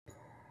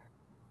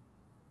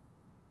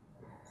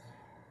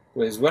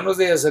Pues buenos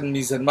días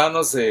mis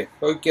hermanos.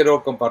 Hoy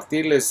quiero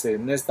compartirles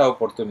en esta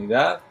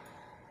oportunidad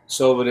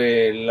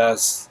sobre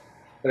las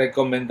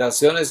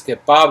recomendaciones que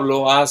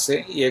Pablo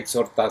hace y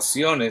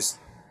exhortaciones,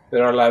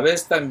 pero a la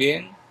vez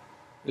también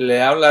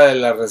le habla de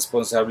la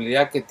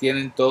responsabilidad que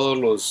tienen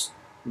todos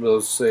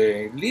los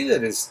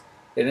líderes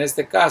en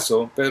este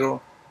caso,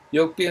 pero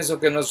yo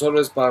pienso que no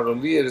solo es para los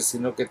líderes,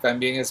 sino que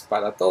también es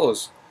para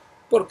todos,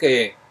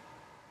 porque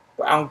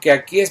aunque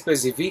aquí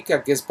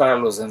especifica que es para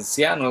los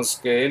ancianos,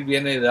 que él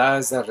viene y da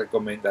esas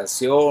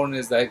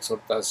recomendaciones, da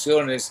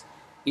exhortaciones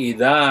y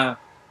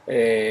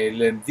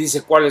le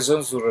dice cuáles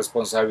son sus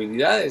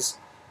responsabilidades.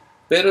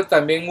 Pero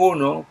también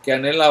uno que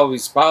anhela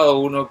obispado,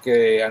 uno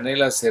que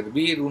anhela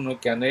servir, uno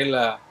que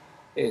anhela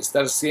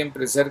estar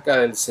siempre cerca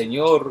del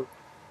Señor,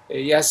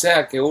 ya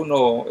sea que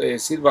uno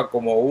sirva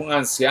como un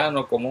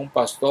anciano, como un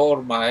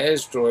pastor,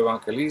 maestro,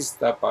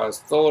 evangelista,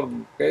 pastor,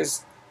 que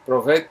es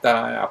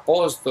profeta,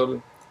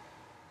 apóstol,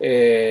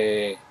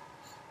 eh,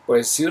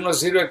 pues si uno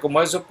sirve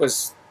como eso,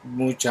 pues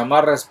mucha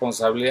más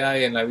responsabilidad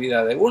hay en la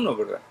vida de uno,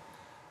 ¿verdad?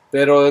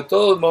 Pero de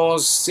todos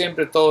modos,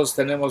 siempre todos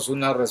tenemos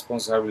una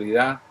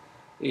responsabilidad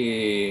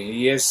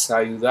y es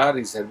ayudar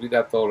y servir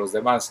a todos los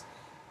demás.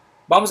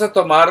 Vamos a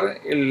tomar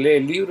el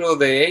libro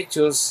de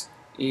Hechos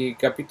y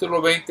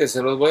capítulo 20,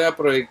 se los voy a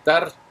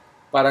proyectar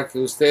para que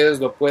ustedes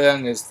lo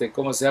puedan,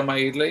 ¿cómo se llama?,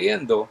 ir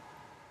leyendo.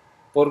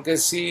 Porque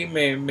sí,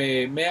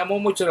 me llamó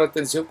mucho la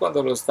atención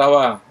cuando lo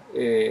estaba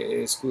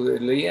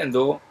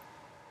leyendo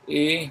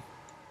y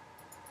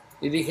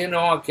y dije,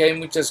 no, aquí hay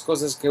muchas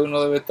cosas que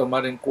uno debe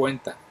tomar en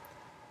cuenta.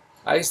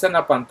 Ahí está en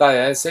la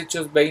pantalla, es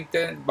Hechos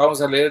 20,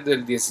 vamos a leer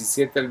del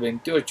 17 al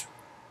 28.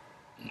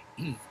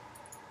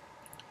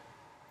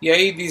 Y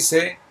ahí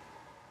dice,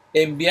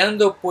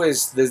 enviando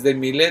pues desde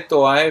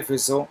Mileto a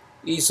Éfeso,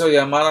 hizo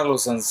llamar a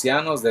los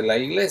ancianos de la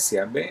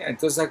iglesia. ¿Ve?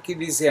 Entonces aquí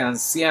dice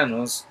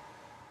ancianos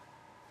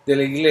de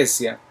la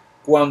iglesia.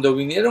 Cuando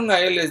vinieron a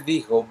él les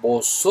dijo,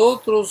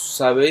 vosotros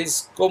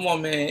sabéis cómo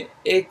me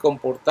he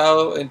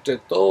comportado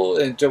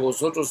entre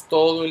vosotros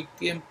todo el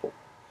tiempo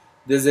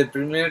desde el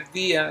primer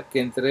día que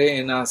entré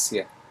en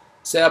Asia.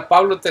 O sea,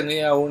 Pablo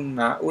tenía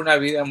una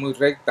vida muy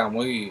recta,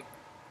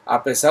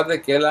 a pesar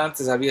de que él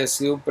antes había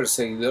sido un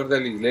perseguidor de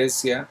la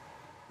iglesia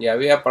y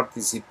había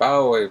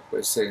participado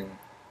pues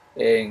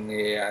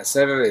en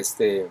hacer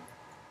este,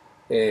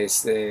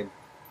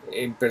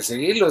 en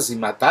perseguirlos y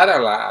matar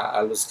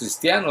a los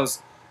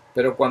cristianos,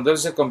 pero cuando él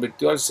se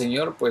convirtió al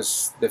Señor,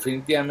 pues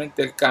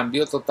definitivamente él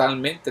cambió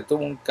totalmente,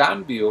 tuvo un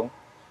cambio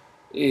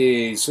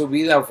y su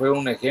vida fue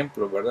un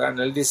ejemplo, ¿verdad? En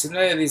el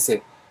 19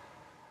 dice,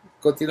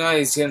 continúa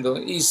diciendo,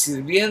 y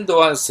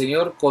sirviendo al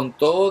Señor con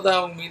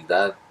toda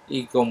humildad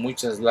y con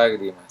muchas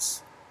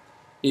lágrimas,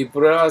 y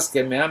pruebas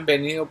que me han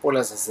venido por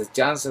las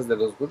acechanzas de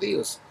los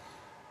judíos.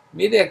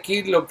 Mire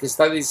aquí lo que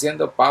está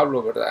diciendo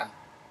Pablo, ¿verdad?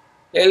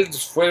 Él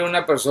fue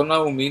una persona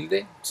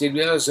humilde,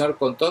 sirviendo al Señor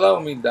con toda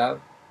humildad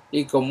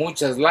y con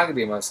muchas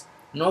lágrimas.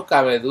 No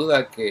cabe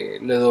duda que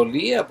le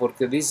dolía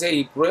porque dice,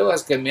 y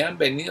pruebas que me han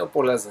venido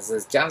por las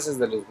acechanzas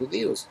de los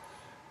judíos.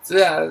 O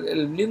sea,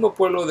 el mismo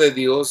pueblo de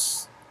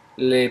Dios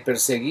le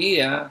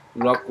perseguía,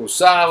 lo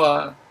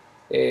acusaba,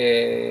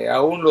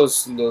 aún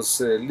los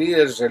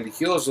líderes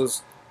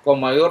religiosos, con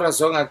mayor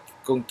razón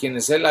con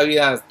quienes él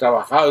había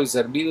trabajado y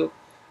servido,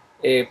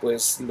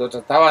 pues lo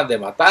trataban de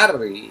matar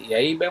y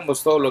ahí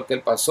vemos todo lo que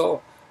él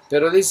pasó.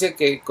 Pero dice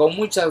que con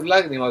muchas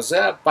lágrimas, o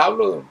sea,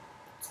 Pablo,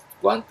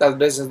 ¿cuántas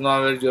veces no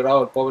haber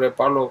llorado el pobre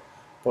Pablo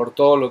por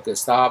todo lo que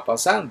estaba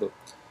pasando?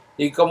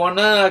 Y como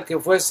nada que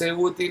fuese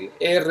útil,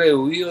 he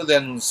rehuido de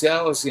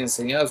anunciados y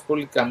enseñados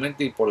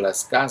públicamente y por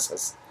las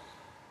casas.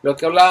 Lo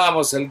que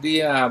hablábamos el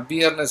día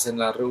viernes en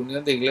la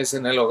reunión de iglesia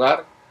en el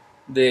hogar,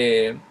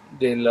 de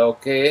lo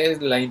que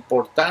es la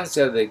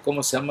importancia de,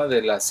 ¿cómo se llama?,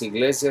 de las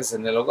iglesias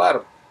en el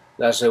hogar,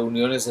 las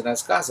reuniones en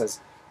las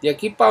casas. Y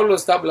aquí Pablo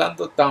está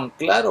hablando tan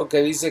claro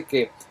que dice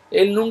que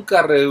él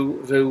nunca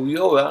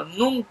rehuyó, ¿verdad?,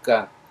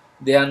 nunca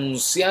de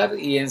anunciar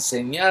y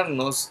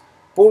enseñarnos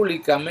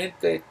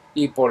públicamente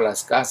y por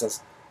las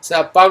casas. O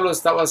sea, Pablo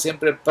estaba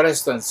siempre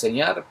presto a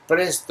enseñar,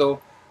 presto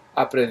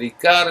a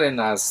predicar en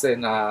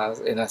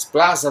las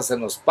plazas, en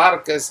los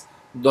parques,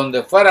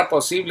 donde fuera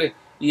posible,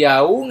 y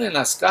aún en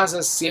las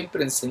casas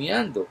siempre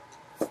enseñando.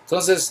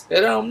 Entonces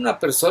era una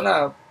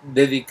persona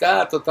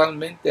dedicada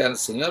totalmente al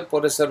Señor,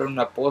 por eso era un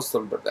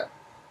apóstol, ¿verdad?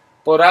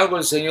 Por algo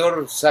el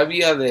Señor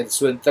sabía de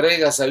su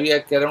entrega,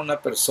 sabía que era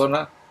una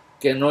persona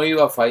que no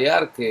iba a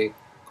fallar, que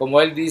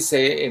como él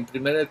dice en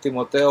 1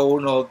 Timoteo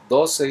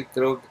 1:12,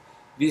 creo que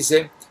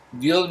dice,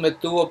 Dios me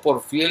tuvo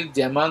por fiel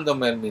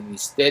llamándome al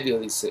ministerio,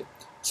 dice.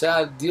 O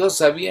sea, Dios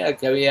sabía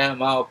que había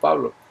llamado a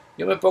Pablo.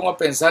 Yo me pongo a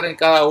pensar en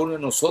cada uno de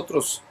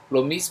nosotros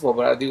lo mismo,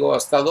 ¿verdad? Digo,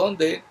 ¿hasta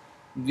dónde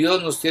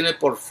Dios nos tiene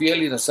por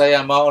fiel y nos ha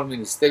llamado al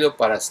ministerio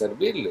para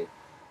servirle,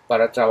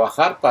 para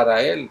trabajar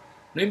para Él?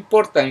 No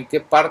importa en qué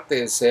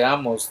parte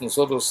seamos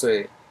nosotros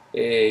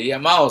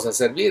llamados a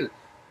servir,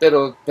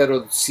 pero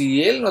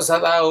si Él nos ha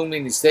dado un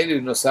ministerio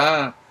y nos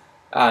ha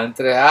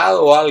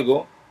entregado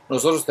algo,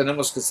 nosotros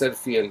tenemos que ser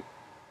fiel.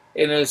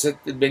 En el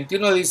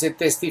 21 dice,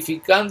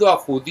 testificando a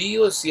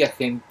judíos y a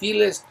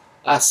gentiles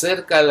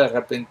acerca del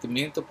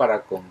arrepentimiento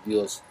para con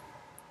Dios.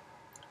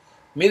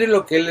 Mire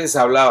lo que él les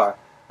hablaba,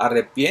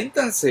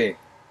 arrepiéntanse,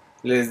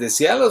 les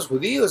decía a los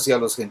judíos y a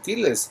los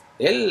gentiles.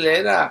 Él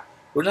era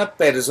una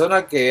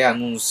persona que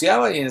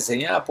anunciaba y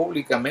enseñaba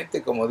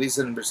públicamente, como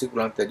dice en el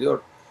versículo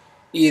anterior,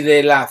 y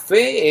de la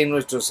fe en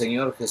nuestro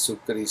Señor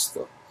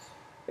Jesucristo.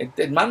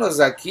 Hermanos,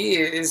 aquí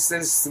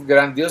es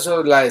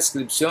grandioso la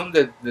descripción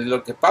de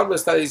lo que Pablo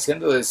está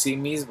diciendo de sí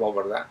mismo,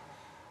 ¿verdad?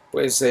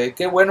 Pues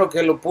qué bueno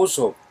que lo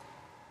puso.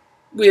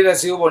 Hubiera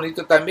sido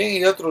bonito también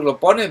y otros lo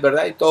ponen,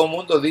 ¿verdad? Y todo el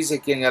mundo dice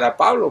quién era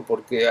Pablo,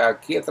 porque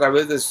aquí a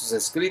través de sus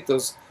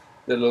escritos,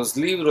 de los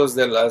libros,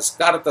 de las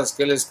cartas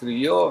que él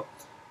escribió,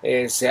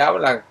 se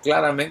habla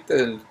claramente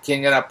de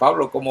quién era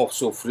Pablo, cómo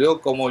sufrió,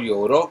 cómo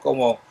lloró,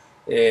 cómo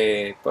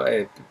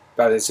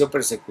padeció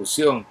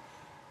persecución.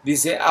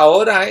 Dice,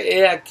 ahora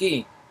he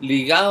aquí,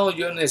 ligado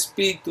yo en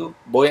espíritu,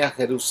 voy a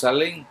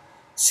Jerusalén,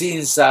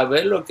 sin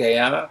saber lo que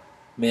allá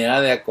me ha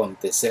de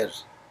acontecer.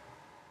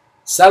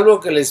 Salvo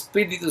que el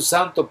Espíritu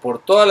Santo por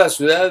toda la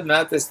ciudad me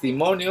da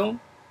testimonio,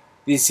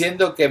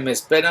 diciendo que me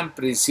esperan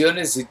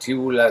prisiones y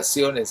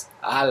tribulaciones.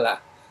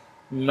 ¡Hala!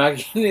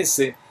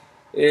 Imagínense,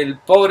 el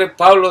pobre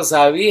Pablo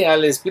sabía,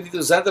 el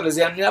Espíritu Santo le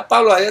decía, mira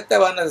Pablo, allá te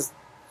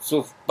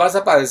vas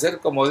a padecer,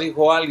 como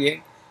dijo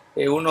alguien,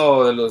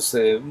 uno de los,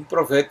 un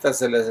profeta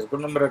se le acercó,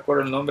 no me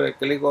recuerdo el nombre,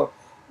 que le dijo,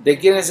 ¿de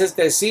quién es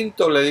este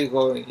cinto? Le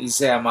dijo, y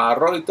se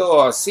amarró y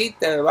todo, así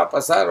te va a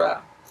pasar,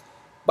 ¿verdad?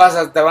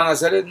 Te van a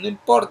hacer, no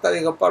importa,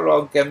 dijo Pablo,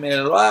 aunque me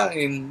lo hagan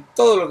en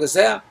todo lo que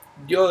sea,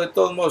 yo de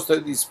todos modos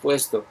estoy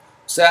dispuesto.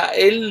 O sea,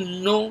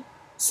 él no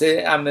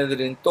se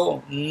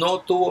amedrentó,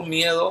 no tuvo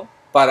miedo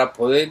para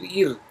poder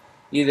ir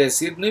y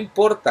decir, no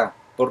importa,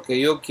 porque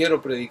yo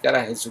quiero predicar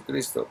a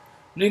Jesucristo.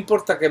 No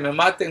importa que me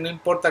maten, no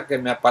importa que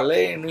me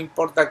apaleen, no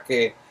importa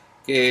que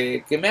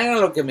me hagan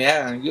lo que me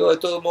hagan. Yo de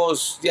todos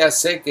modos ya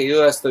sé que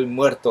yo ya estoy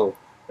muerto,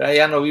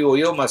 ya no vivo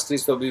yo, mas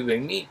Cristo vive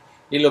en mí.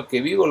 Y lo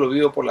que vivo, lo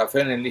vivo por la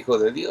fe en el Hijo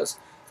de Dios.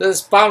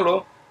 Entonces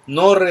Pablo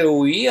no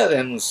rehuía de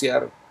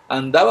anunciar,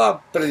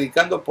 andaba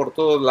predicando por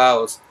todos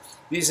lados.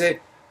 Dice,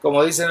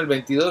 como dice en el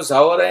 22,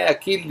 ahora he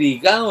aquí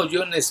ligado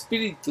yo en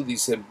espíritu,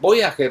 dice,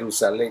 voy a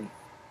Jerusalén.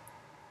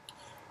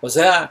 O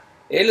sea,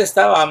 él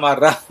estaba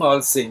amarrado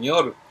al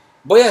Señor.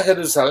 Voy a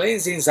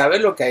Jerusalén sin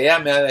saber lo que allá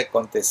me ha de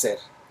acontecer.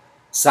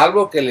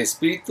 Salvo que el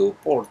Espíritu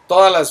por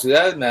todas las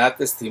ciudades me da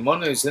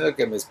testimonio diciendo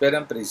que me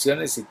esperan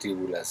prisiones y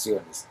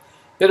tribulaciones.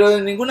 Pero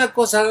de ninguna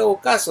cosa hago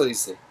caso,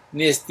 dice,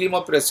 ni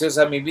estimo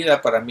preciosa mi vida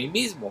para mí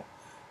mismo,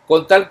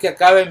 con tal que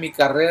acabe mi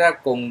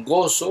carrera con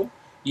gozo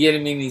y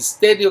el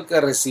ministerio que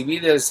recibí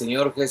del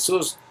Señor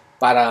Jesús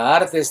para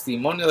dar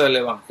testimonio del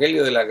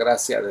Evangelio de la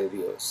gracia de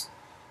Dios.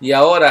 Y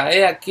ahora,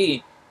 he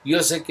aquí,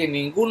 yo sé que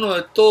ninguno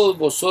de todos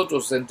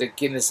vosotros, entre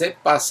quienes he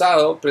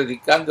pasado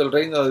predicando el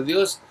reino de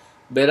Dios,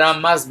 verá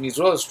más mi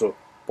rostro.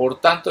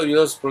 Por tanto,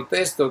 yo os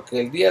protesto que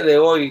el día de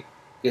hoy,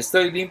 que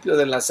estoy limpio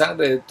de la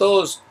sangre de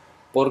todos,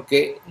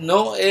 porque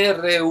no he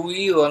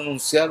rehuido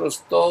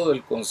anunciaros todo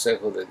el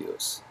consejo de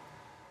Dios.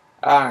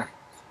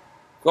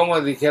 Como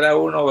dijera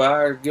uno,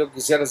 ¿verdad? Yo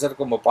quisiera ser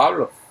como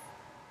Pablo.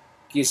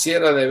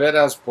 Quisiera de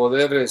veras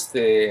poder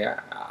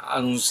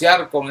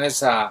anunciar con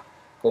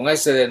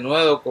ese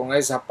denuedo, con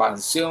esa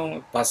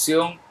pasión,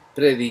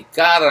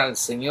 predicar al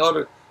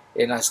Señor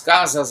en las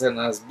casas, en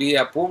las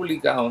vías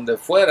públicas, donde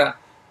fuera,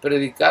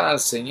 predicar al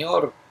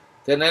Señor,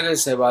 tener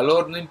ese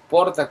valor, no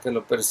importa que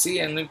lo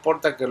persigan, no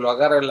importa que lo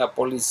agarre la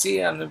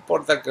policía, no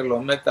importa que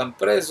lo metan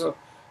preso,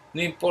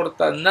 no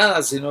importa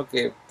nada, sino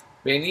que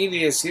venir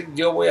y decir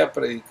yo voy a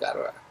predicar,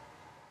 ¿verdad?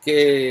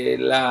 Que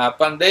la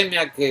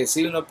pandemia, que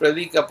si uno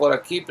predica por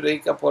aquí,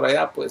 predica por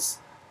allá, pues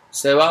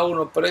se va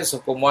uno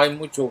preso, como hay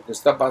mucho que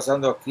está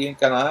pasando aquí en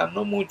Canadá,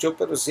 no mucho,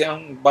 pero sí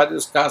hay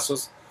varios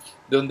casos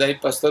donde hay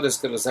pastores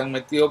que los han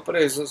metido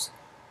presos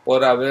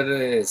por haber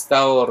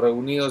estado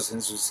reunidos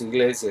en sus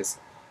iglesias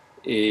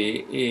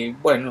y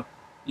bueno,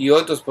 y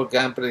otros porque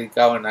han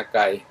predicado en la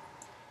calle.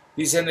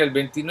 Dice en el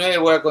 29,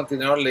 voy a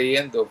continuar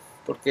leyendo,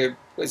 porque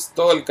pues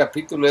todo el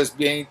capítulo es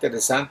bien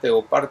interesante,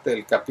 o parte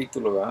del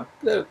capítulo, ¿verdad?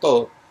 De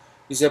todo.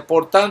 Dice,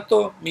 por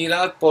tanto,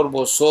 mirad por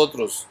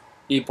vosotros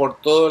y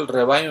por todo el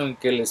rebaño en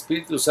que el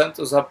Espíritu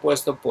Santo os ha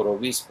puesto por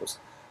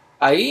obispos.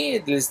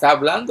 Ahí le está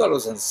hablando a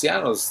los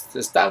ancianos,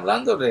 está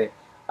hablándole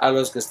a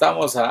los que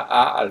estamos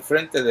al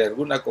frente de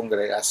alguna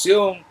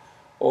congregación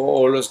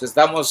o los que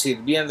estamos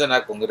sirviendo en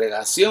la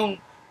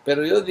congregación,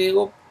 pero yo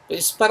digo,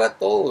 es para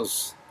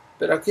todos.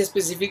 Pero aquí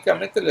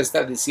específicamente le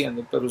está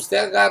diciendo, pero usted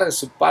agarre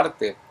su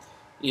parte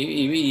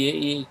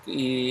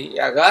y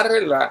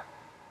agárrela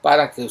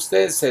para que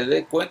usted se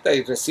dé cuenta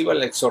y reciba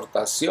la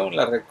exhortación,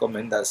 la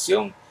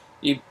recomendación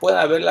y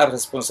pueda ver las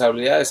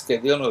responsabilidades que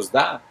Dios nos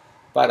da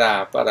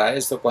para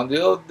esto. Cuando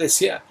yo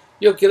decía,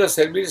 yo quiero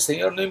servir,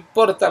 Señor, no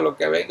importa lo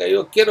que venga,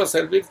 yo quiero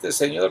servirte,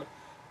 Señor.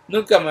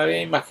 Nunca me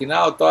había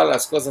imaginado todas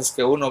las cosas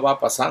que uno va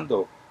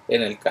pasando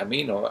en el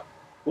camino.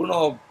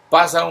 Uno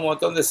pasa un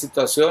montón de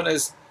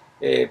situaciones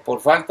por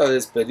falta de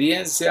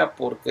experiencia,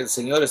 porque el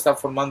Señor está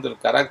formando el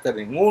carácter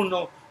en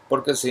uno,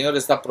 porque el Señor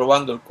está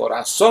probando el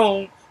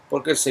corazón,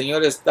 porque el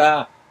Señor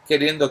está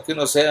queriendo que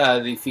uno sea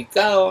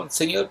edificado. El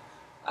Señor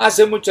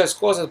hace muchas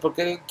cosas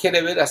porque Él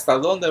quiere ver hasta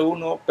dónde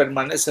uno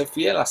permanece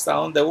fiel, hasta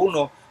dónde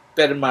uno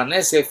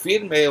permanece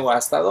firme o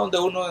hasta dónde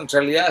uno en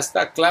realidad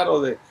está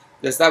claro de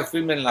estar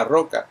firme en la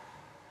roca.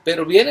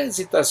 Pero vienen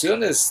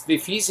situaciones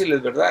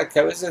difíciles, ¿verdad?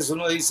 Que a veces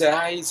uno dice,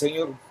 ay,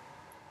 Señor,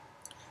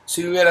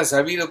 si hubiera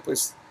sabido,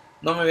 pues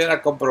no me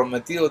hubiera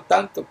comprometido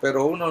tanto,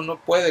 pero uno no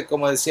puede,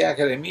 como decía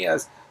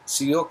Jeremías,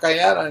 si yo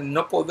callara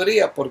no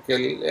podría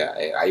porque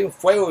hay un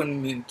fuego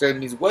entre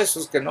mis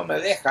huesos que no me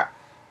deja.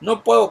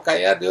 No puedo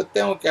callar, yo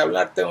tengo que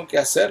hablar, tengo que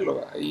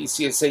hacerlo. Y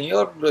si el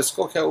Señor lo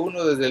escoge a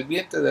uno desde el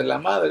vientre de la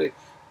madre,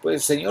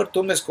 pues Señor,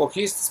 tú me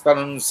escogiste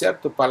para anunciar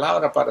tu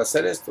palabra, para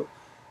hacer esto.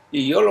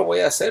 Y yo lo voy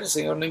a hacer,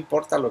 Señor, no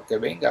importa lo que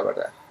venga,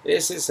 ¿verdad?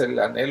 Ese es el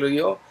anhelo.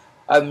 Yo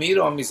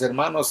admiro a mis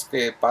hermanos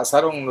que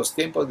pasaron los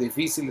tiempos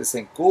difíciles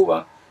en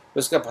Cuba,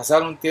 los que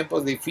pasaron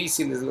tiempos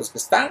difíciles, los que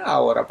están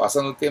ahora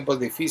pasando tiempos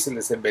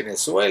difíciles en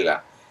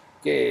Venezuela,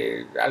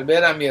 que al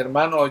ver a mi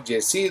hermano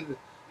Yesid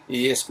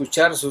y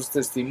escuchar sus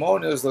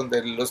testimonios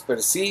donde los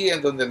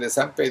persiguen, donde les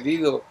han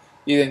pedido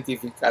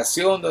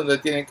identificación, donde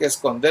tienen que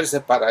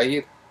esconderse para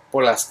ir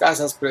por las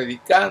casas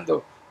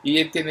predicando, y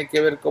él tiene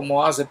que ver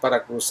cómo hace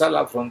para cruzar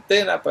la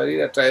frontera, para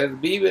ir a traer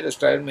víveres,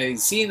 traer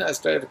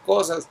medicinas, traer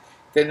cosas,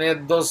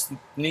 tener dos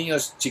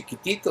niños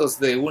chiquititos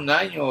de 1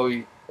 año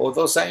o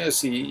 2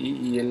 años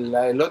y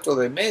el otro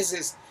de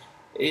meses.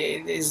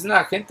 Es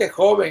una gente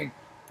joven,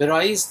 pero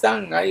ahí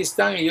están,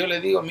 y yo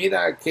le digo,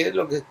 mira, ¿qué es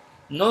lo que...?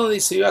 No,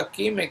 dice, yo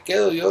aquí me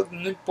quedo, yo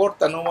no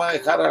importa, no voy a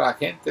dejar a la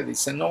gente,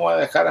 dice, no voy a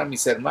dejar a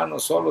mis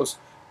hermanos solos,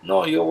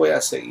 no, yo voy a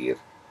seguir.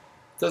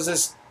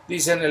 Entonces,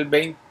 dice en el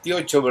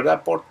 28,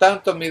 ¿verdad? Por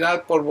tanto,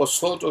 mirad por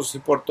vosotros y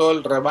por todo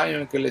el rebaño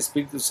en que el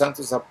Espíritu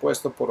Santo os ha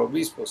puesto por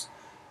obispos,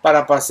 para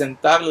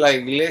apacentar la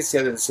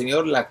iglesia del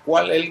Señor, la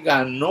cual Él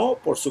ganó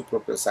por su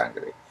propia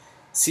sangre.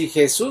 Si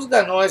Jesús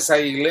ganó esa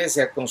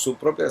iglesia con su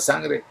propia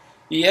sangre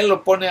y Él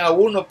lo pone a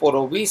uno por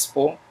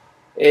obispo,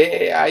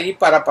 ahí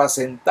para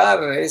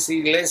apacentar esa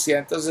iglesia,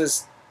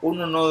 entonces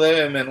uno no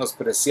debe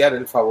menospreciar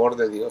el favor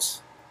de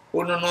Dios.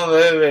 Uno no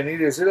debe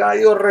venir y decir,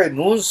 yo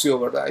renuncio,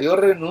 ¿verdad? Yo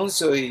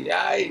renuncio y,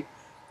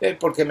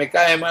 porque me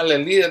cae mal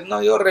el líder.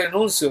 No, yo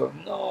renuncio.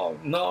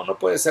 No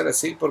puede ser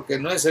así, porque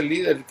no es el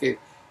líder que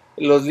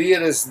los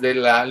líderes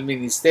del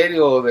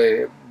ministerio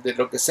de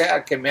lo que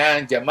sea que me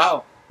han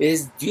llamado.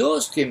 Es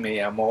Dios quien me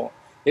llamó.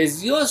 Es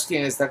Dios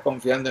quien está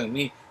confiando en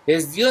mí.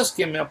 Es Dios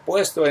quien me ha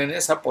puesto en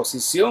esa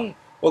posición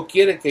o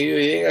quiere que yo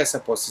llegue a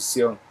esa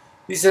posición.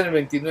 Dice en el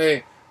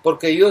 29,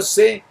 porque yo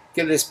sé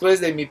que después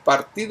de mi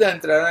partida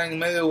entrarán en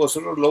medio de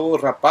vosotros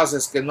lobos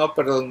rapaces que no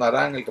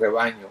perdonarán el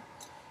rebaño.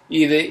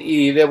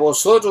 Y de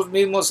vosotros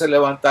mismos se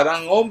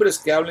levantarán hombres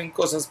que hablen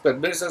cosas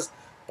perversas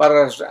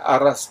para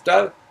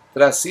arrastrar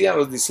tras sí a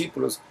los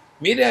discípulos.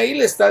 Mire, ahí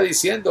le está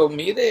diciendo,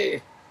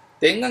 mire,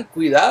 tengan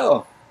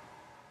cuidado.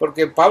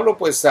 Porque Pablo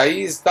pues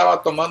ahí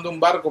estaba tomando un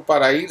barco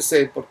para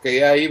irse porque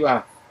ya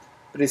iba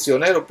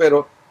prisionero.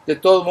 Pero de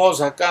todos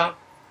modos acá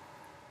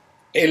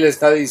él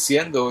está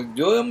diciendo,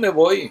 yo me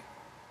voy.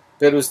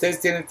 Pero ustedes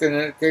tienen que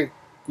tener que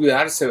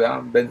cuidarse, ¿verdad?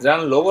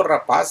 Vendrán lobos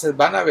rapaces,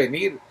 van a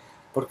venir,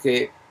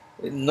 porque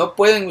no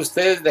pueden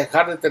ustedes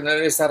dejar de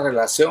tener esa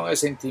relación,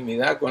 esa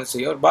intimidad con el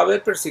Señor. Va a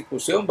haber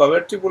persecución, va a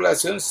haber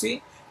tribulación,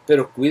 sí,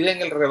 pero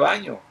cuiden el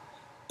rebaño,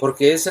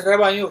 porque ese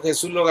rebaño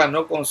Jesús lo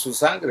ganó con su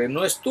sangre,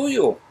 no es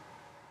tuyo,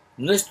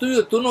 no es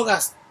tuyo, tú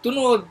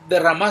no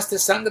derramaste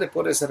sangre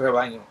por ese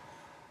rebaño,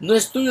 no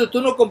es tuyo,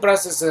 tú no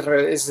compraste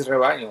ese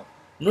rebaño,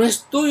 no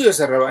es tuyo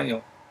ese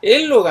rebaño.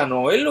 Él lo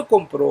ganó, Él lo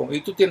compró y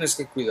tú tienes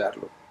que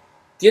cuidarlo.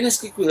 Tienes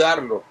que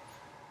cuidarlo.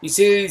 Y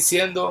sigue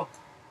diciendo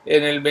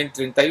en el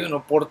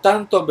 31, por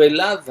tanto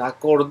velad,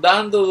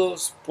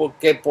 acordándoos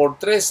porque por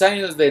 3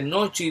 años de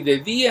noche y de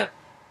día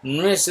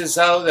no he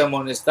cesado de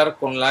amonestar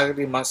con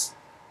lágrimas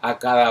a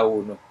cada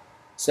uno. O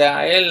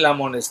sea, Él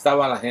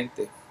amonestaba a la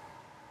gente.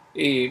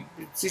 Y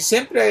si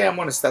siempre hay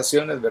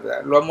amonestaciones,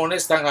 ¿verdad? Lo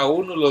amonestan a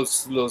uno,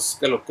 los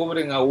que lo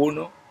cubren a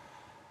uno,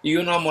 y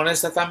uno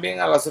amonesta también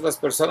a las otras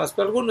personas,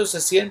 pero algunos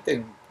se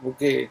sienten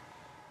porque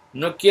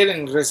no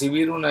quieren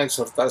recibir una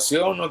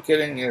exhortación, no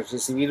quieren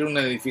recibir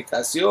una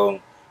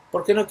edificación,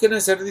 porque no quieren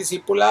ser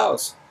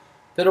discipulados.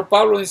 Pero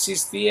Pablo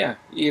insistía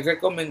y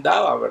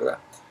recomendaba, ¿verdad?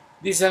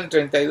 Dice en el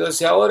 32,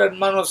 y ahora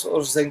hermanos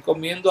os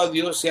encomiendo a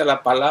Dios y a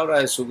la palabra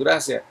de su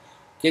gracia,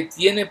 que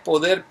tiene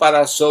poder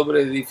para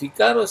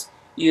sobreedificaros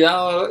y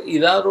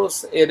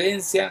daros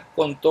herencia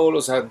con todos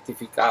los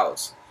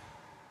santificados.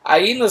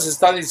 Ahí nos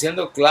está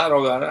diciendo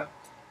claro, ¿verdad?,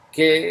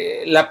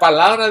 que la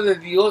palabra de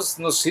Dios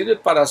nos sirve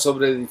para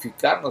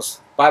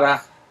sobreedificarnos,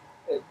 para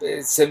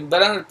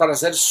sembrar, para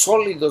ser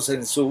sólidos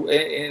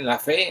en la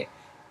fe,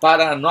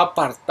 para no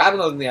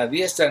apartarnos ni a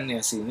diestra ni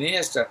a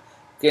siniestra,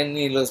 que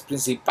ni los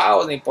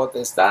principados, ni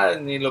potestades,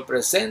 ni lo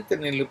presente,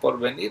 ni lo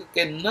porvenir,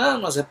 que nada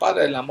nos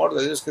separe del amor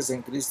de Dios que es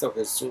en Cristo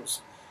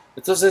Jesús.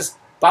 Entonces,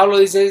 Pablo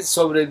dice,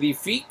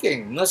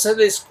 sobreedifiquen, no se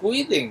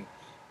descuiden.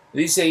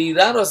 Dice, y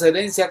daros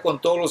herencia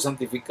con todos los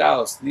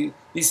santificados.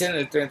 Dice en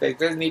el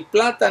 33, ni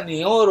plata,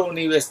 ni oro,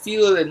 ni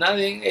vestido de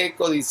nadie he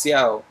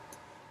codiciado.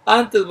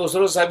 Antes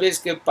vosotros sabéis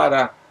que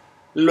para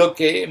lo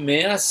que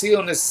me ha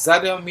sido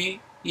necesario a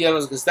mí y a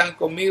los que están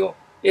conmigo,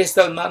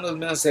 estas manos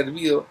me han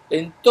servido.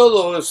 En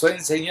todo os he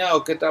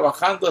enseñado que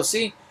trabajando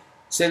así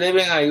se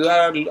deben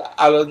ayudar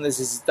a los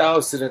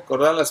necesitados y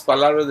recordar las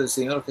palabras del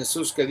Señor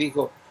Jesús que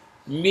dijo,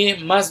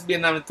 más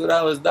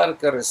bienaventurado es dar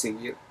que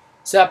recibir.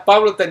 O sea,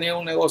 Pablo tenía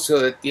un negocio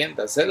de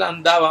tiendas, él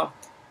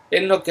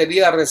no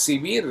quería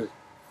recibir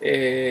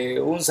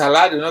un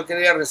salario, no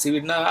quería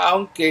recibir nada,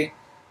 aunque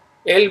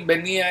él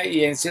venía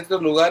y en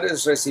ciertos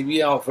lugares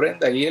recibía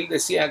ofrenda y él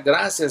decía,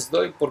 gracias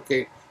doy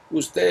porque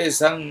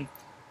ustedes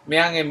me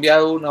han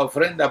enviado una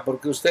ofrenda,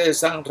 porque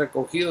ustedes han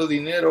recogido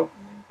dinero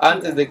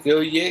antes de que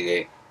yo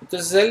llegue.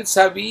 Entonces él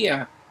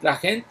sabía, la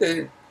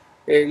gente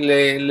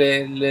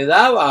le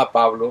daba a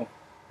Pablo,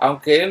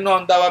 aunque él no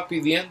andaba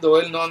pidiendo,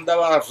 él no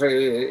andaba,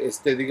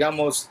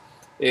 digamos,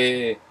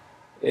 eh,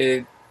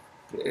 eh,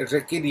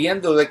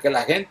 requiriendo de que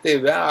la gente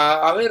vea,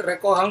 a ver,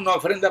 recoja una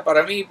ofrenda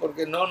para mí,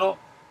 porque no,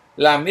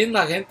 la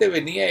misma gente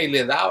venía y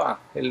le daba,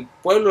 el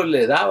pueblo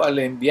le daba,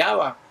 le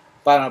enviaba,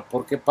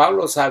 porque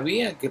Pablo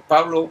sabía que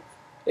Pablo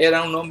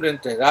era un hombre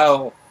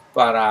entregado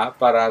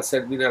para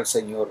servir al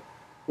Señor,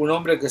 un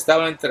hombre que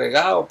estaba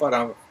entregado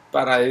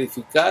para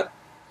edificar,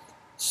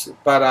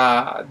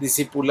 para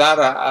discipular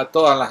a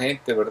toda la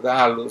gente,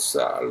 ¿verdad? A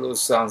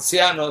los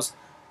ancianos,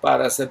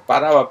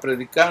 paraba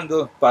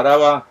predicando,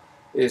 paraba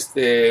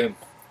en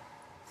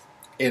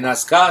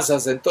las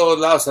casas, en todos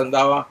lados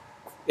andaba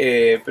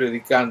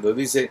predicando.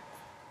 Dice,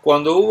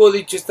 cuando hubo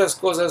dicho estas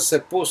cosas, se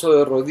puso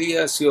de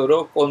rodillas y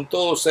oró con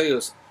todos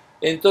ellos.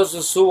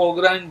 Entonces hubo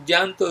gran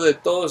llanto de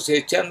todos y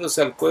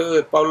echándose al cuello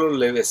de Pablo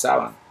le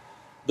besaban,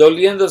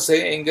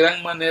 doliéndose en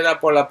gran manera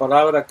por la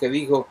palabra que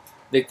dijo,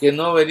 de que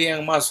no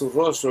verían más su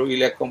rostro, y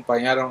le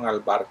acompañaron al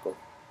barco.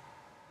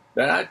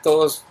 ¿Verdad?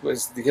 Todos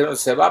pues dijeron,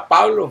 se va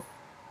Pablo,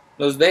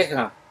 nos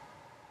deja,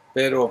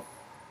 pero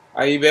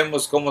ahí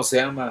vemos cómo se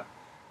llama,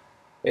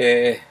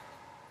 que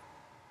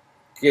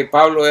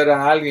Pablo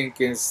era alguien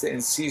que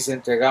en sí se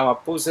entregaba.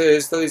 Puse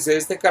esto, dice,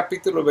 este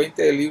capítulo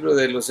 20 del libro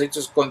de los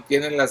Hechos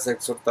contiene las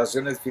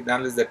exhortaciones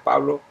finales de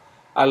Pablo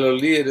a los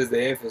líderes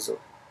de Éfeso.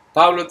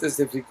 Pablo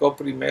testificó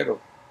primero.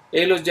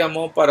 Él los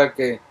llamó para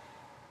que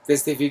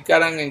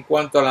testificaran en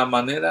cuanto a la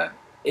manera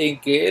en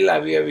que él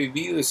había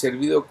vivido y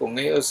servido con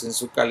ellos en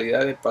su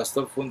calidad de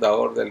pastor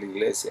fundador de la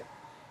iglesia.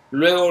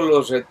 Luego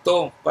los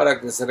retó para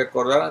que se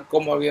recordaran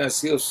cómo había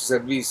sido su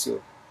servicio.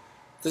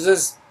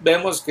 Entonces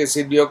vemos que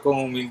sirvió con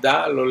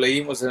humildad, lo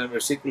leímos en el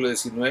versículo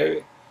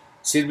 19,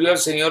 sirvió al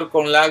Señor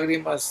con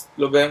lágrimas,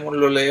 lo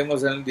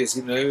leemos en el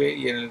 19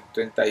 y en el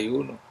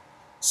 31.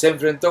 Se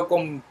enfrentó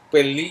con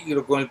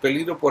el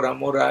peligro por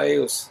amor a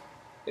ellos,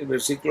 el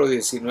versículo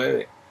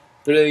 19.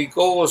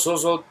 Predicó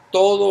gozoso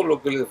todo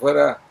lo que le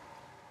fuera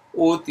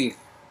útil,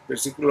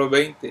 versículo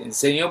 20.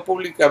 Enseñó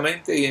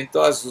públicamente y en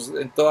todas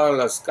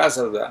las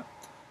casas, ¿verdad?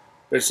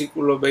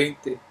 Versículo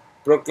 20.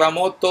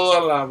 Proclamó toda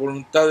la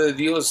voluntad de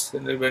Dios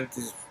en el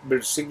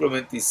versículo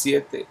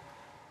 27.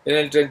 En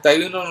el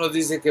 31 nos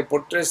dice que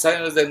por 3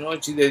 años de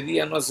noche y de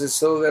día no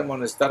cesó de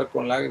amonestar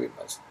con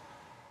lágrimas.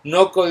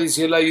 No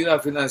codició la ayuda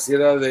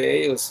financiera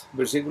de ellos,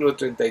 versículos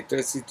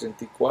 33 y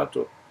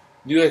 34.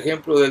 Dio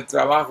ejemplo del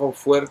trabajo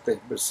fuerte,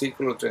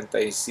 versículo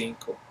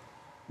 35.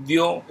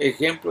 Dio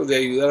ejemplo de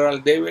ayudar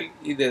al débil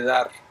y de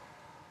dar,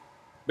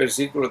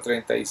 versículo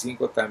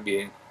 35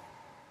 también.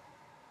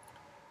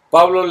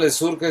 Pablo le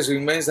surge su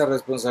inmensa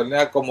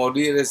responsabilidad como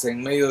líderes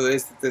en medio de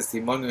este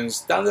testimonio,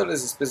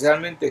 instándoles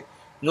especialmente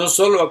no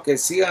solo a que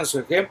sigan su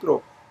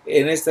ejemplo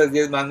en estas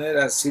 10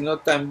 maneras, sino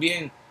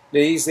también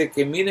le dice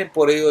que miren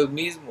por ellos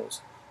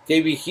mismos,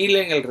 que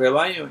vigilen el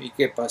rebaño y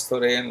que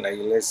pastoreen la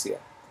iglesia.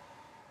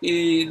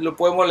 Y lo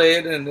podemos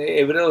leer en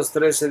Hebreos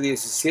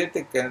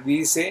 13:17, que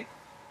dice,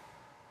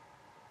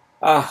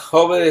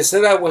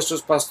 obedeced a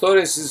vuestros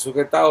pastores y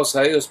sujetaos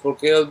a ellos,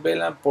 porque ellos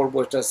velan por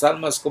vuestras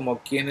almas como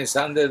quienes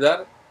han de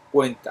dar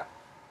cuenta.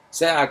 O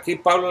sea, aquí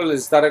Pablo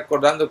les está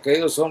recordando que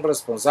ellos son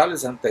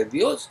responsables ante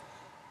Dios,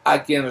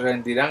 a quien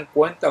rendirán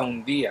cuenta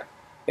un día.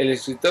 El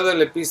escritor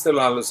del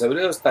epístola a los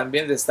hebreos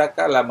también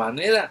destaca la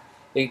manera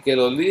en que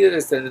los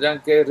líderes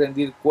tendrán que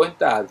rendir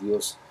cuenta a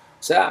Dios.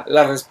 O sea,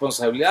 la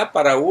responsabilidad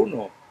para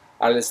uno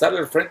al estar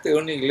al frente de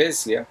una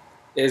iglesia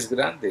es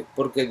grande,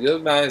 porque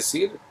Dios me va a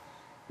decir,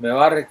 me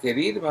va a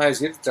requerir, me va a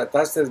decir,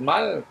 trataste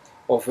mal,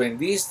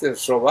 ofendiste,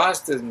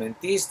 robaste,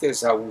 mentiste,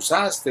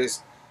 abusaste,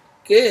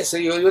 qué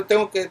sé yo. Yo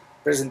tengo que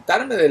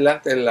presentarme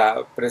delante de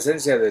la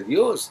presencia de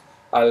Dios,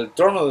 al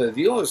trono de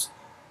Dios,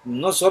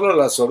 no solo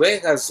las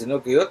ovejas,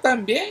 sino que yo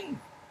también,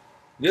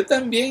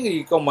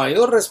 y con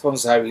mayor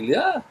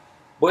responsabilidad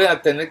voy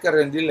a tener que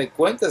rendirle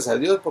cuentas a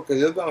Dios, porque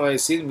Dios me va a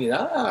decir,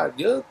 mira,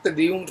 yo te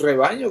di un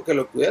rebaño que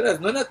lo cuidaras,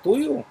 no era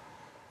tuyo.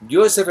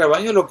 Yo ese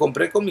rebaño lo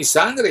compré con mi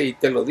sangre y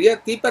te lo di a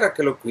ti para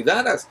que lo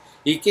cuidaras.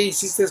 ¿Y qué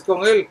hiciste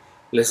con él?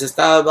 Les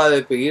estaba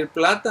de pedir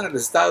plata,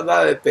 les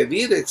estaba de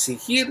pedir,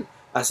 exigir,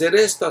 hacer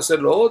esto, hacer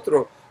lo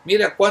otro.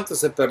 Mira cuántos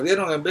se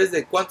perdieron en vez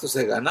de cuántos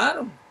se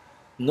ganaron.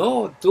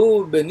 No,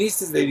 tú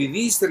veniste,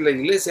 dividiste la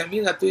iglesia,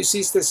 mira, tú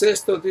hiciste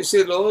esto, tú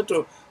hiciste lo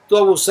otro, tú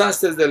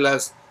abusaste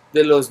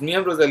de los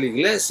miembros de la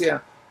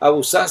iglesia,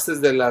 abusaste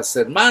de las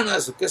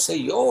hermanas, o qué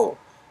sé yo,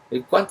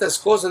 cuántas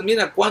cosas,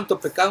 mira cuánto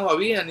pecado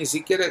había, ni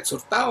siquiera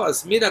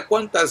exhortabas, mira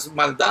cuántas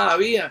maldad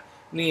había,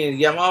 ni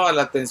llamaba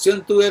la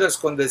atención, tú eras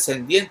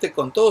condescendiente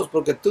con todos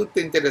porque tú te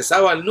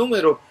interesaba el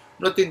número,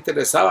 no te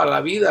interesaba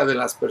la vida de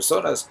las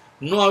personas,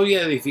 no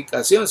había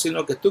edificación,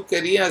 sino que tú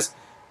querías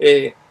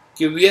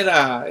que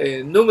hubiera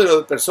número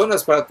de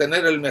personas para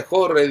tener el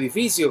mejor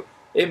edificio,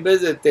 en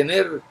vez de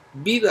tener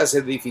vidas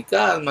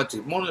edificadas,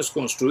 matrimonios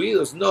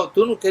construidos. No,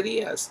 tú no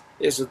querías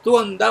eso, tú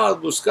andabas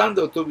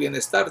buscando tu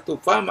bienestar, tu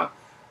fama.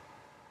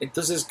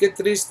 Entonces, qué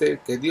triste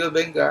que Dios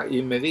venga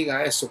y me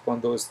diga eso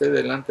cuando esté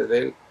delante de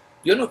Él.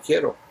 Yo no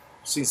quiero,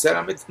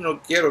 sinceramente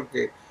no quiero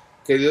que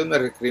Dios me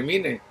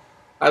recrimine.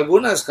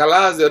 Algunas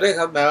jaladas de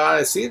orejas me va a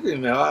decir y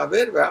me va a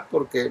ver, ¿verdad?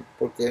 Porque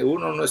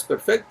uno no es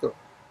perfecto.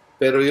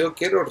 Pero yo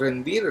quiero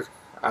rendir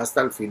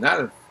hasta el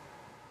final.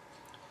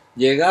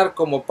 Llegar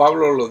como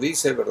Pablo lo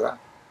dice, ¿verdad?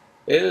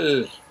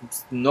 Él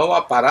no va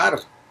a parar.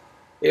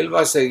 Él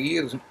va a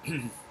seguir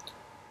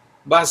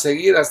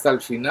hasta el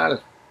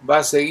final. Va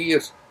a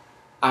seguir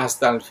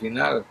hasta el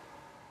final,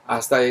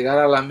 hasta llegar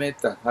a la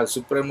meta, al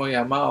supremo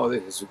llamado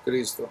de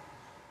Jesucristo.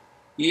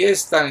 Y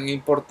es tan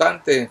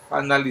importante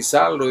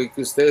analizarlo y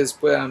que ustedes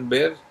puedan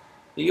ver.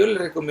 Y yo les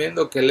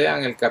recomiendo que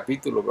lean el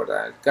capítulo,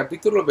 ¿verdad? El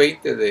capítulo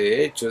 20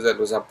 de Hechos de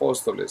los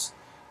Apóstoles.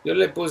 Yo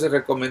le puse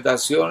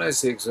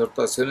recomendaciones y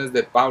exhortaciones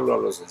de Pablo a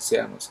los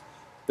ancianos.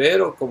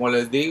 Pero, como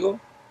les digo,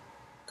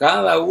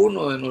 cada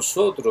uno de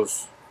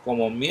nosotros,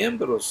 como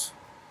miembros,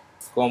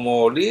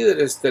 como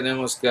líderes,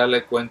 tenemos que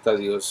darle cuenta a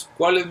Dios.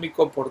 ¿Cuál es mi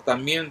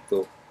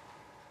comportamiento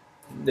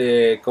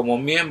como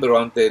miembro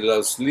ante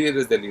los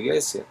líderes de la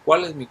iglesia?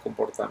 ¿Cuál es mi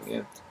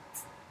comportamiento?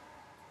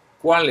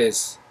 ¿Cuál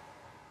es?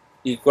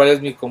 ¿Y cuál es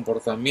mi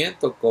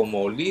comportamiento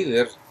como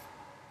líder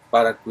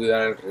para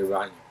cuidar el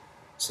rebaño?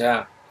 O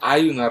sea,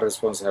 hay una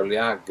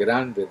responsabilidad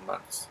grande,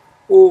 hermanos.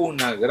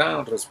 Una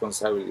gran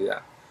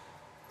responsabilidad.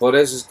 Por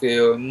eso es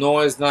que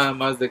no es nada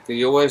más de que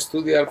yo voy a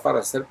estudiar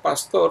para ser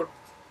pastor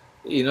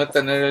y no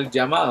tener el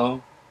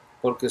llamado,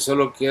 porque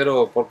solo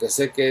quiero, porque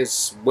sé que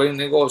es buen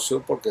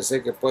negocio, porque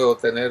sé que puedo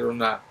tener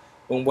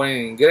un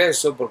buen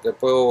ingreso, porque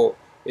puedo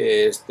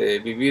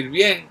vivir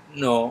bien.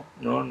 No,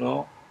 no,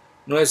 no.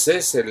 No es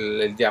ese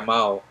el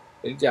llamado.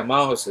 El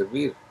llamado es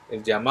servir.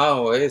 El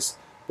llamado es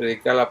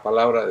predicar la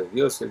palabra de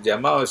Dios. El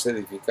llamado es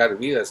edificar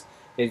vidas.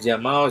 El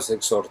llamado es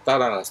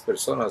exhortar a las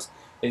personas.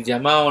 El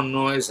llamado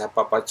no es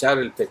apapachar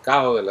el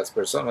pecado de las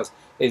personas.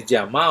 El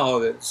llamado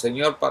del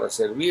Señor para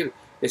servir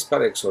es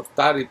para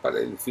exhortar y para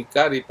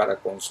edificar y para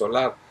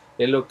consolar.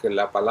 Es lo que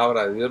la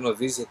palabra de Dios nos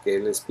dice, que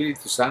el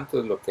Espíritu Santo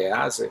es lo que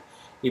hace.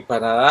 Y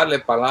para darle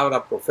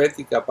palabra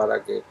profética,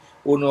 para que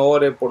uno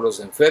ore por los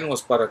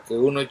enfermos, para que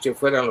uno eche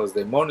fuera a los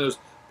demonios,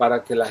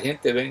 para que la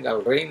gente venga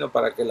al reino,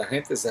 para que la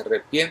gente se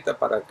arrepienta,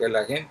 para que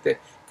la gente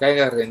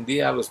caiga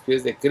rendida a los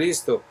pies de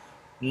Cristo.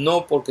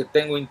 No porque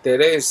tengo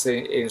interés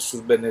en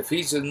sus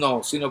beneficios,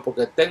 no, sino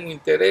porque tengo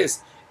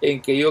interés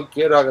en que yo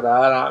quiero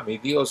agradar a mi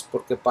Dios,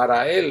 porque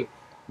para Él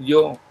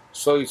yo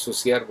soy su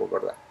siervo,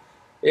 ¿verdad?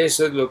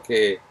 Eso es lo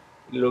que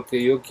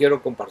yo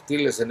quiero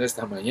compartirles en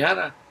esta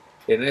mañana,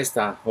 en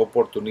esta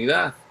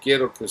oportunidad.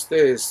 Quiero que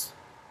ustedes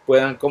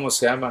puedan, ¿cómo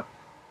se llama?,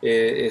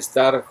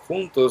 estar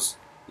juntos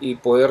y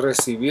poder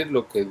recibir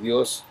lo que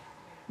Dios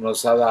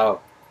nos ha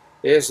dado.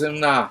 Es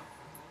una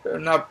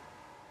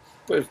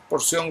pues,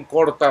 porción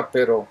corta,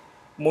 pero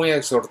muy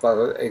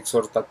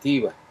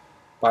exhortativa,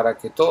 para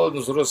que todos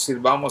nosotros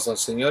sirvamos al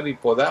Señor y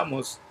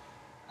podamos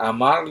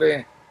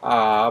amarle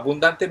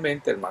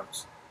abundantemente,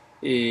 hermanos.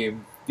 Y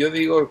yo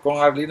digo, con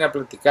Arlina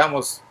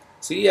platicamos,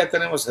 sí, ya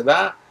tenemos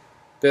edad,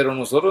 pero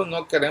nosotros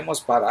no queremos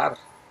parar.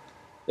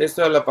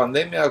 Esto de la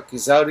pandemia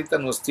quizá ahorita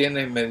nos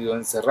tiene medio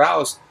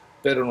encerrados,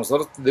 pero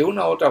nosotros de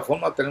una u otra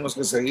forma tenemos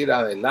que seguir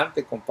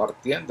adelante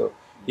compartiendo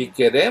y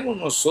queremos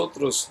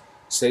nosotros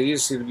seguir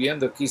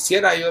sirviendo.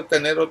 Quisiera yo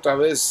tener otra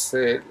vez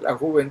la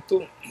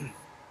juventud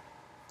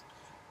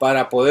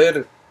para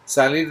poder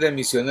salir de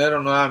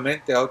misionero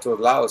nuevamente a otros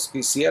lados.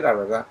 Quisiera,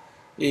 ¿verdad?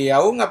 Y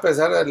aún a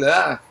pesar de la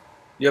edad,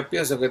 yo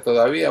pienso que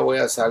todavía voy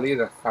a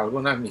salir a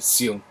alguna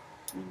misión.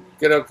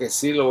 Creo que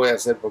sí lo voy a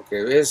hacer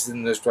porque ves,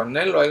 en nuestro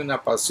anhelo hay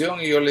una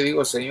pasión y yo le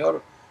digo,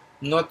 Señor,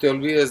 no te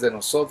olvides de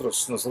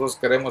nosotros. Nosotros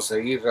queremos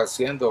seguir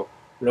haciendo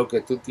lo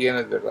que tú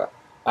tienes, ¿verdad?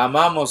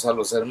 Amamos a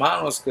los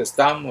hermanos que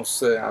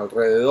estamos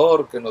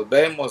alrededor, que nos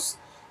vemos,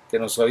 que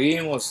nos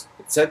oímos,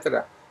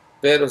 etcétera.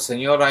 Pero,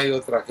 Señor, hay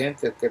otra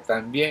gente que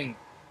también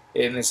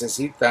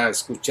necesita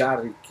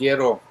escuchar y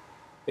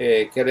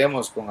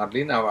queremos con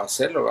Arlina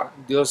hacerlo, ¿verdad?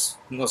 Dios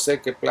no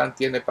sé qué plan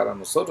tiene para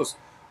nosotros,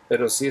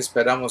 pero sí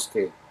esperamos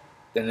que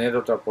tener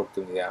otra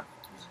oportunidad.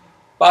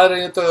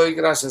 Padre, yo te doy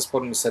gracias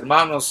por mis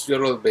hermanos, yo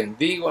los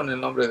bendigo en el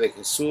nombre de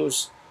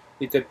Jesús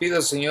y te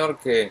pido, Señor,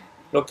 que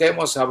lo que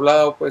hemos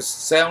hablado pues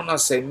sea una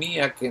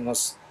semilla que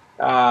nos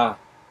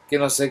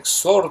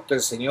exhorte,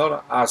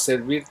 Señor, a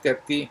servirte a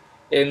ti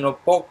en lo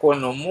poco,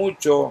 en lo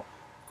mucho,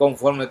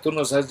 conforme tú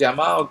nos has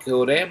llamado, que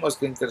oremos,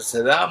 que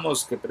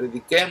intercedamos, que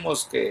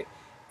prediquemos, que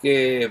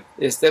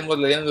estemos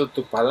leyendo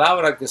tu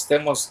palabra, que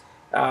estemos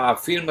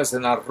firmes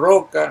en la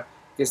roca,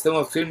 que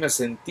estemos firmes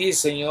en ti,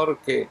 Señor,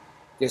 que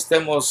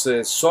estemos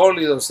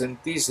sólidos en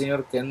ti,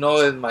 Señor, que no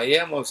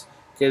desmayemos,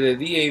 que de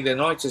día y de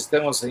noche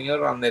estemos,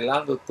 Señor,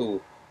 anhelando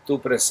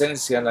tu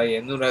presencia, la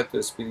llenura de tu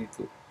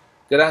Espíritu.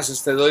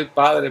 Gracias te doy,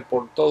 Padre,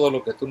 por todo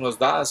lo que tú nos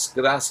das.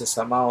 Gracias,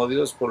 amado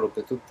Dios, por lo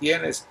que tú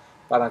tienes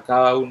para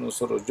cada uno de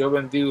nosotros. Yo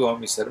bendigo a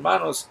mis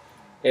hermanos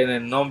en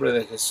el nombre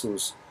de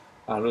Jesús.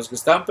 A los que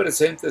están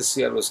presentes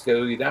y a los que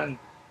oirán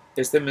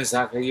este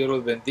mensaje, yo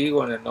los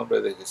bendigo en el nombre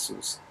de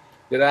Jesús.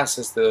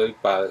 Gracias te doy,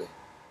 Padre.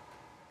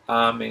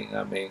 Amén,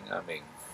 amén, amén.